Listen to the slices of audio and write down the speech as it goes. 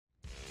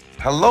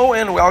Hello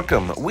and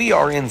welcome. We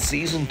are in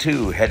Season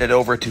 2, headed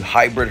over to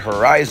Hybrid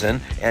Horizon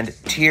and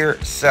Tier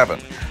 7.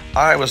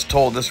 I was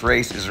told this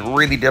race is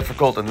really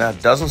difficult, and that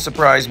doesn't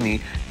surprise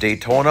me.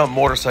 Daytona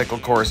motorcycle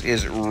course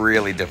is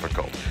really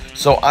difficult.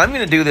 So I'm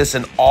going to do this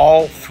in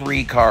all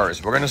three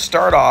cars. We're going to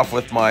start off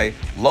with my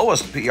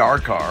lowest PR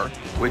car,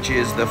 which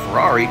is the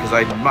Ferrari, because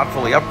I'm not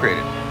fully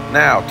upgraded.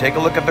 Now, take a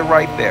look at the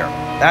right there.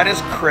 That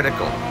is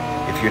critical.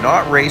 If you're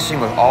not racing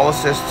with all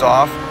assists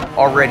off,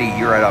 already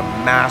you're at a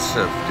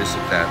massive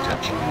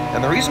disadvantage.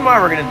 And the reason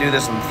why we're going to do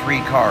this in three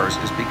cars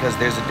is because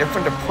there's a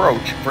different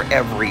approach for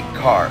every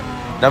car.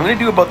 Now I'm going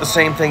to do about the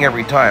same thing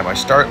every time. I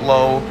start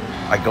low,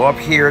 I go up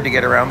here to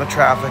get around the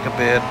traffic a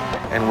bit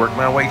and work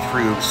my way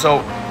through.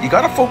 So you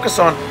got to focus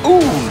on,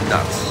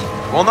 nuts.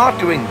 Well, not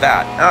doing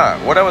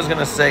that. What I was going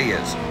to say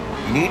is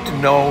you need to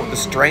know the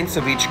strengths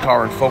of each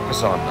car and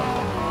focus on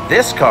them.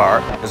 This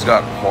car has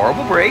got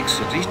horrible brakes.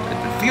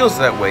 It feels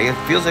that way.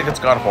 It feels like it's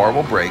got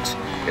horrible brakes.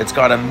 It's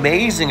got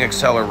amazing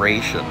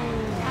acceleration,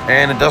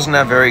 and it doesn't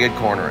have very good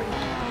cornering.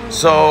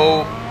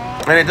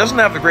 And it doesn't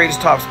have the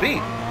greatest top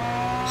speed.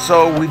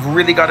 So we've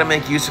really got to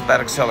make use of that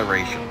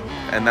acceleration,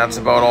 and that's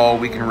about all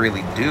we can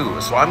really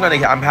do. So I'm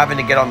having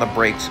to get on the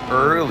brakes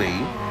early.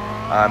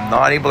 I'm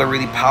not able to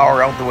really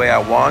power out the way I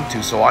want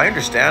to, so I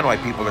understand why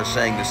people are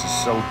saying this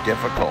is so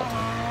difficult.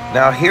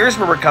 Now here's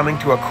where we're coming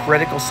to a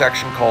critical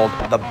section called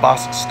the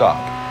bus stop.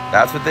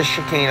 That's what this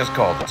chicane is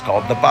called. It's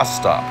called the bus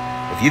stop.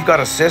 If you've got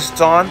assists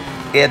on,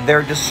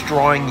 they're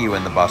destroying you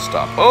in the bus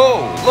stop.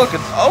 Oh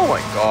my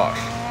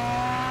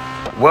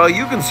gosh. Well,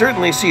 you can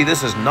certainly see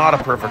this is not a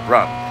perfect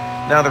run.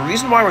 Now, the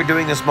reason why we're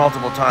doing this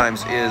multiple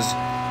times is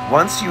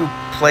once you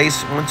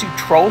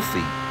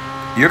trophy,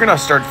 you're going to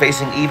start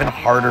facing even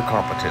harder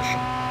competition.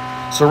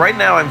 So right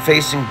now I'm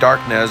facing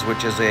Darkness,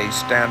 which is a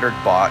standard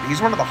bot.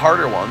 He's one of the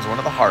harder ones, one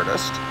of the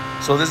hardest.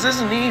 So this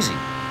isn't easy.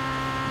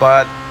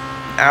 But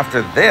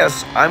after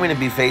this, I'm going to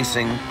be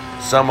facing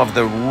some of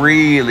the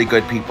really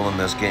good people in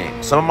this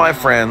game. Some of my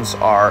friends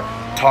are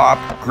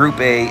top Group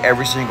A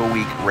every single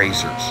week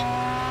racers.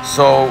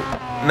 So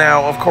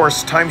now, of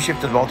course,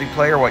 time-shifted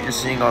multiplayer, what you're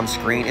seeing on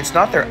screen, it's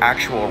not their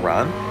actual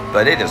run,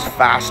 but it is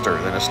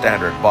faster than a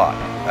standard bot.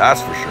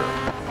 That's for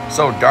sure.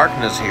 So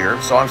Darkness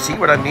here. So see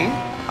what I mean?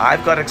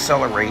 I've got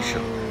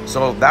acceleration.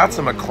 So that's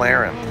a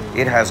McLaren.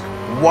 It has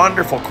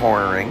wonderful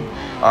cornering,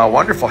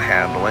 wonderful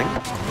handling.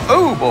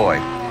 Oh boy.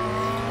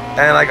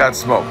 And I got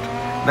smoked.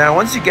 Now,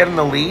 once you get in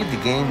the lead,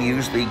 the game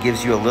usually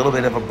gives you a little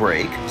bit of a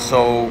break,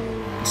 so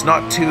it's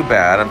not too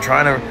bad.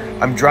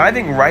 I'm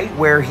driving right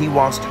where he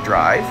wants to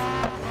drive,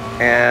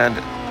 and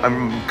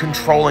I'm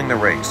controlling the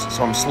race.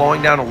 So I'm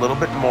slowing down a little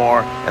bit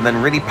more, and then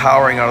really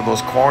powering out of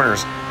those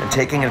corners and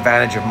taking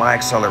advantage of my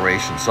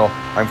acceleration. So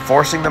I'm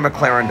forcing the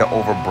McLaren to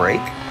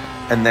overbrake,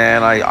 and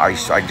then I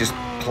just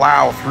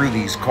plow through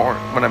these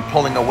corners. When I'm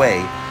pulling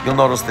away, you'll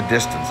notice the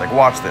distance. Like,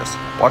 watch this.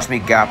 Watch me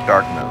gap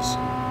Darkness.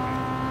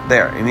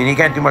 There, I mean, you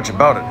can't do much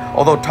about it.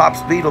 Although top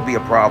speed will be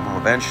a problem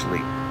eventually.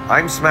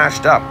 I'm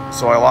smashed up,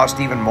 so I lost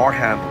even more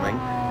handling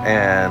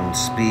and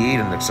speed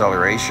and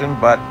acceleration,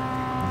 but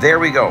there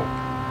we go.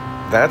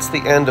 That's the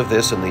end of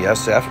this in the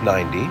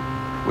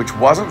SF90, which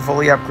wasn't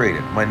fully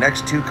upgraded. My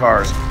next two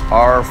cars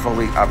are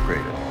fully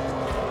upgraded.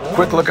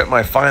 Quick look at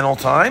my final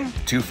time,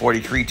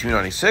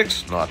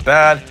 2:43.296, not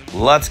bad.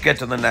 Let's get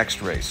to the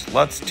next race.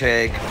 Let's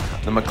take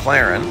the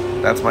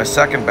McLaren. That's my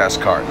second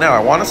best car. Now,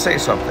 I want to say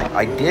something.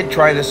 I did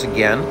try this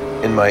again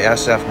in my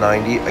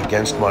SF90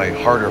 against my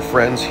harder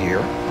friends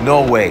here.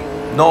 No way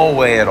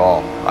at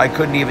all. I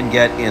couldn't even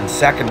get in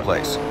second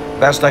place.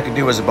 Best I could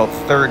do was about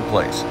third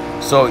place.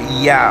 So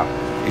yeah,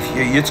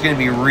 it's going to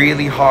be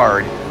really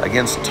hard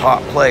against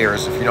top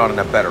players if you're not in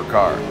a better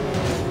car.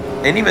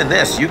 And even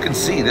this, you can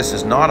see this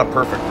is not a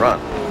perfect run.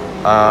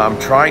 I'm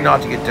trying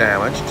not to get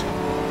damaged.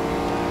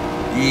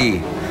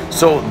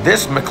 So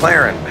this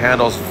McLaren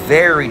handles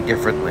very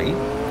differently.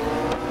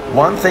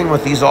 One thing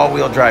with these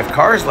all-wheel drive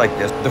cars like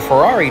this, the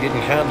Ferrari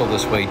didn't handle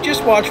this way.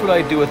 Just watch what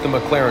I do with the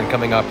McLaren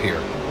coming up here.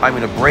 I'm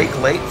going to brake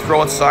late,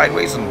 throw it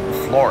sideways, and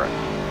floor it.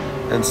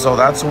 And so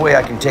that's the way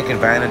I can take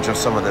advantage of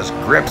some of this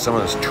grip, some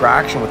of this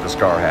traction what this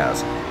car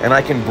has. And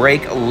I can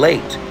brake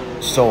late,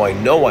 so I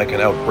know I can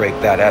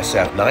outbrake that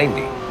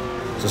SF90.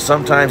 So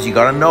sometimes you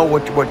gotta know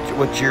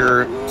what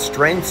your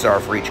strengths are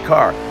for each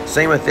car.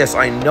 Same with this.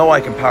 I know I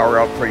can power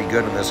out pretty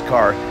good in this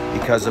car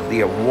because of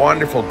the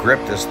wonderful grip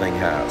this thing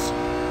has.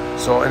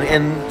 So,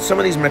 and some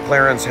of these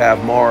McLarens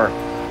have more,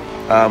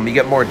 you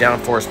get more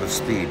downforce with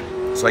speed.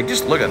 So like,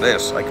 just look at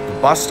this. Like the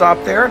bus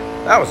stop there,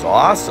 that was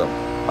awesome.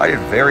 I did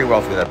very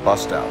well through that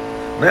bus stop.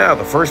 Now,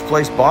 the first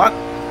place bot,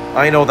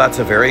 I know that's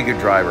a very good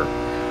driver.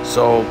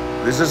 So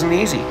this isn't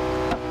easy.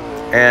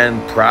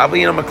 And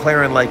probably in a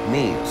McLaren like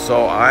me.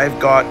 So I've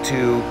got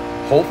to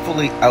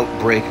hopefully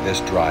outbrake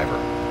this driver.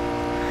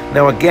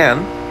 Now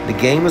again, the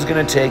game is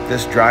going to take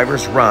this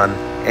driver's run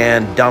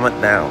and dumb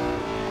it down.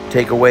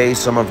 Take away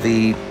some of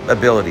the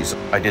abilities.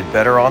 I did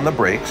better on the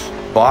brakes.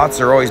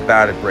 Bots are always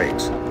bad at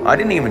brakes. I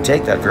didn't even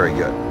take that very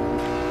good.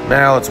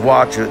 Now let's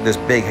watch this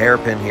big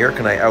hairpin here.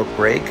 Can I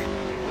outbrake?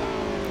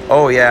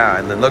 Oh yeah,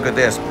 and then look at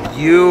this.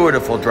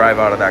 Beautiful drive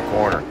out of that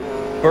corner.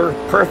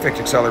 Perfect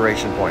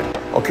acceleration point.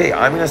 Okay,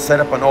 I'm gonna set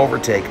up an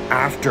overtake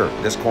after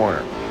this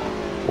corner.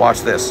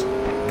 Watch this.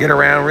 Get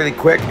around really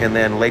quick and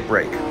then late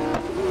brake.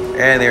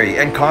 And there you,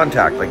 and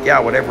contact, like, yeah,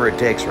 whatever it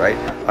takes, right?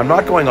 I'm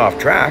not going off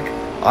track.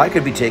 I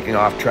could be taking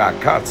off track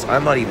cuts.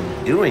 I'm not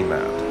even doing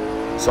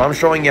that. So I'm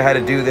showing you how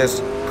to do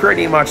this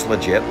pretty much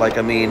legit. Like,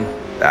 I mean,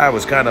 that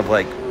was kind of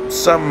like,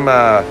 some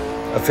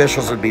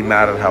officials would be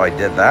mad at how I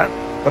did that,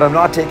 but I'm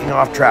not taking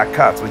off track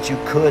cuts, which you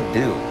could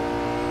do.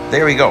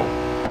 There we go.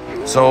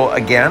 So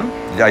again,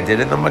 I did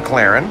it in the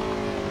McLaren.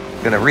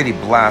 I'm gonna really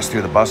blast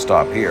through the bus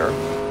stop here.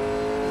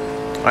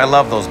 I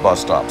love those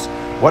bus stops.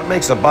 What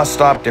makes a bus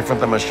stop different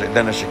than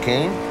a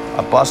chicane?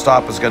 A bus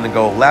stop is going to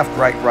go left,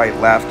 right,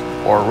 left,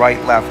 or right,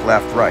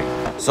 left,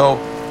 right. So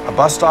a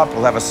bus stop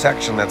will have a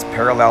section that's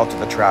parallel to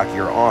the track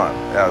you're on,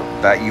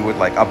 that you would,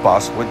 like, a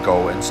bus would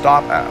go and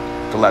stop at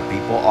to let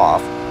people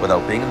off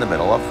without being in the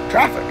middle of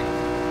traffic.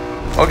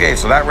 Okay,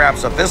 so that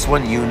wraps up this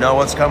one. You know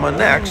what's coming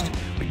next.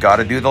 We got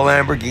to do the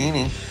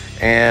Lamborghini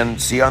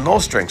and see on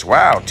those strings.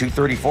 Wow,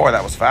 234,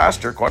 that was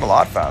faster, quite a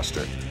lot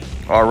faster.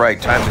 All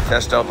right, time to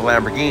test out the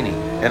Lamborghini.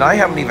 And I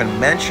haven't even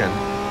mentioned,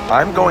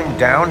 I'm going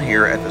down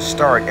here at the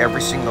start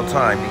every single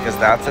time because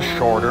that's a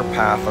shorter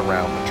path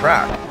around the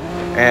track.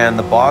 And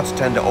the bots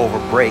tend to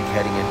overbrake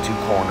heading into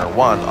corner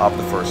 1 of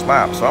the first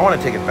lap. So I want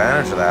to take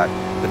advantage of that.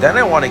 But then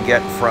I want to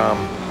get from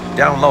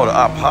down low to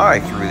up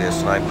high through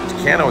this, and I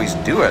can't always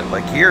do it.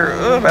 Like here,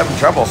 I'm having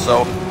trouble,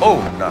 so,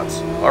 oh, nuts.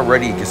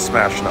 Already it's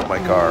smashing up my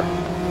car.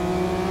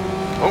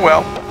 Oh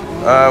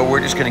well, we're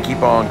just going to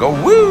keep on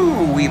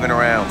weaving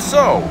around.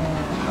 So,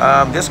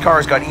 this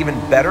car's got even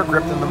better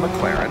grip than the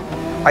McLaren.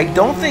 I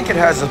don't think it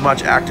has as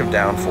much active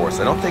downforce.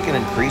 I don't think it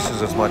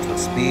increases as much with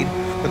speed,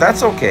 but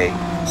that's okay.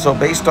 So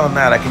based on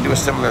that, I can do a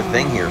similar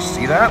thing here.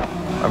 See that?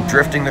 I'm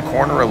drifting the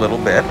corner a little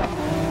bit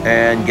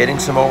and getting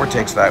some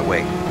overtakes that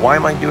way. Why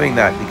am I doing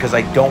that? Because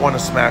I don't want to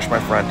smash my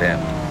front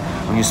end.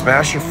 When you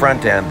smash your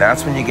front end,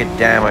 that's when you get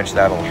damage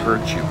that'll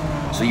hurt you.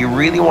 So you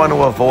really want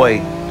to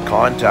avoid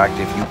contact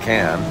if you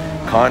can.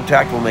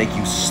 Contact will make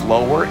you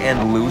slower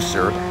and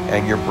looser,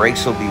 and your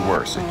brakes will be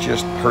worse. It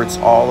just hurts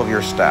all of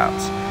your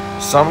stats.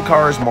 Some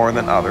cars more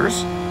than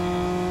others.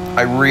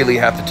 I really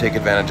have to take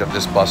advantage of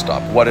this bus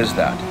stop. What is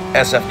that?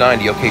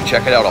 SF90. Okay,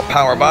 check it out. I'll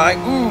power by.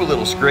 Ooh, a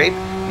little scrape.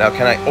 Now,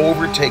 can I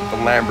overtake the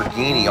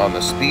Lamborghini on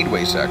the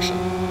speedway section?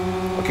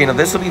 Okay, now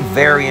this will be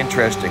very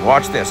interesting.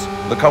 Watch this.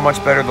 Look how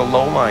much better the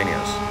low line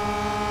is.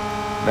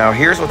 Now,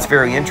 here's what's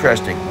very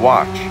interesting.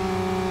 Watch.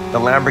 The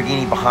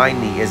Lamborghini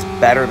behind me is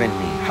better than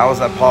me. How is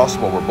that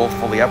possible? We're both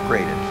fully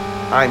upgraded.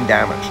 I'm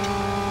damaged.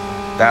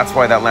 That's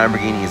why that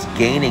Lamborghini is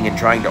gaining and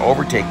trying to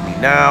overtake me.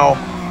 Now,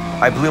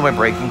 I blew my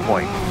braking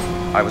point.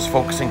 I was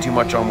focusing too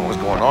much on what was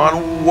going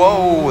on.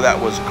 Whoa, that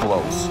was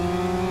close.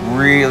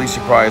 Really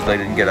surprised I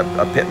didn't get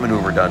a pit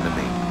maneuver done to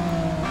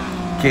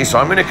me. Okay, so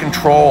I'm going to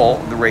control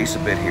the race a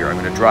bit here. I'm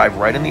going to drive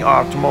right in the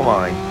optimal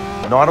line,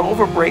 not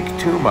overbrake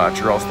too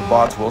much, or else the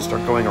bots will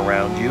start going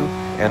around you,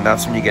 and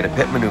that's when you get a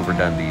pit maneuver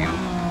done to you.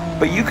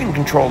 But you can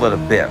control it a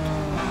bit.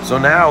 So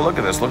now, look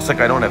at this. Looks like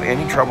I don't have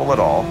any trouble at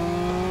all.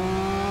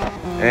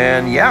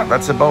 And yeah,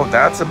 that's about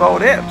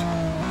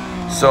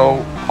it.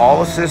 So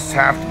all assists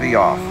have to be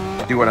off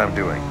to do what I'm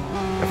doing.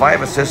 If I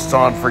have assists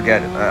on,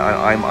 forget it.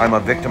 I'm a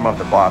victim of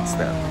the bots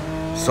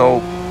then. So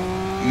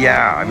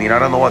yeah, I mean, I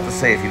don't know what to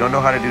say. If you don't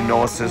know how to do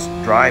no assist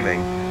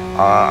driving,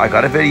 I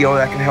got a video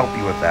that can help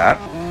you with that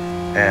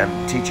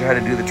and teach you how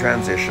to do the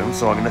transition.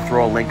 So I'm going to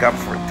throw a link up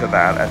to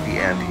that at the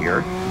end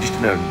here, just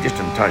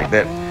in a tiny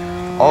bit.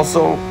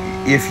 Also,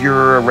 if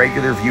you're a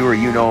regular viewer,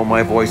 you know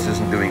my voice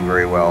isn't doing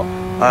very well.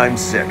 I'm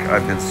sick.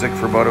 I've been sick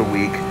for about a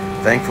week.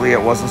 Thankfully,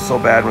 it wasn't so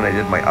bad when I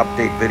did my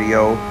update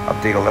video,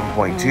 update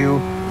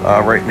 11.2.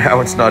 Right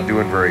now, it's not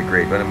doing very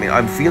great, but I mean,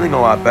 I'm feeling a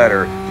lot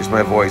better, just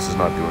my voice is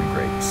not doing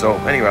great. So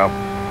anyway,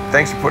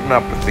 thanks for putting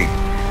up with me.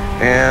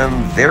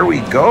 And there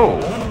we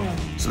go.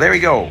 So there we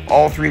go.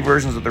 All 3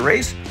 versions of the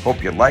race.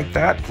 Hope you liked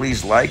that.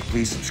 Please like,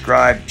 please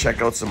subscribe,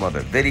 check out some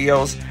other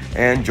videos,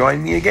 and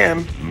join me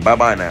again.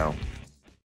 Bye-bye now.